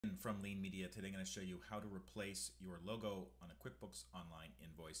From Lean Media. Today I'm going to show you how to replace your logo on a QuickBooks Online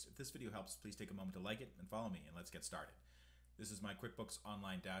invoice. If this video helps, please take a moment to like it and follow me, and let's get started. This is my QuickBooks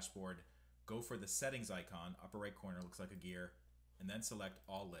Online dashboard. Go for the settings icon, upper right corner, looks like a gear, and then select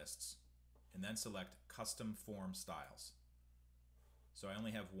all lists, and then select custom form styles. So I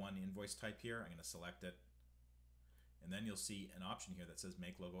only have one invoice type here. I'm going to select it, and then you'll see an option here that says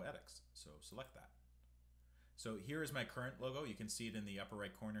make logo edits. So select that. So here is my current logo. You can see it in the upper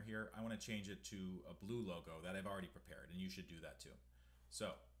right corner here. I want to change it to a blue logo that I've already prepared, and you should do that too. So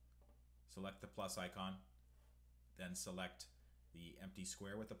select the plus icon, then select the empty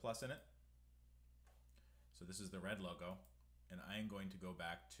square with the plus in it. So this is the red logo, and I am going to go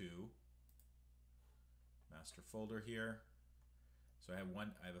back to master folder here. So I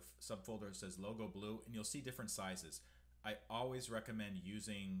have a subfolder that says logo blue, and you'll see different sizes. I always recommend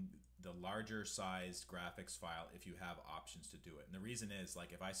using the larger sized graphics file if you have options to do it. And the reason is,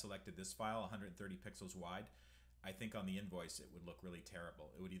 like, if I selected this file 130 pixels wide, I think on the invoice it would look really terrible.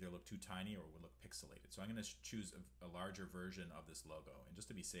 It would either look too tiny or it would look pixelated. So I'm going to choose a larger version of this logo. And just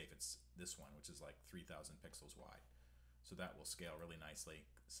to be safe, it's this one, which is like 3000 pixels wide. So that will scale really nicely.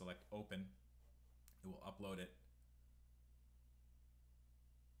 Select open. It will upload it.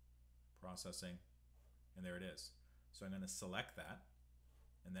 Processing. And there it is. So I'm going to select that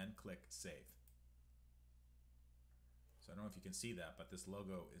and then click Save. So I don't know if you can see that, but this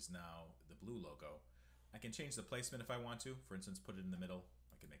logo is now the blue logo. I can change the placement if I want to. For instance, put it in the middle.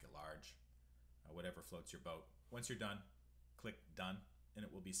 I can make it large, whatever floats your boat. Once you're done, click Done, and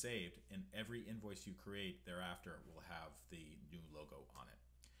it will be saved. And every invoice you create thereafter will have the new logo on it.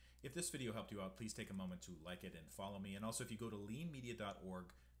 If this video helped you out, please take a moment to like it and follow me. And also, if you go to leanmedia.org,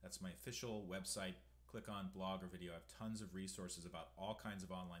 that's my official website, click on blog or video. I have tons of resources about all kinds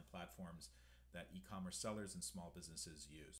of online platforms that e-commerce sellers and small businesses use.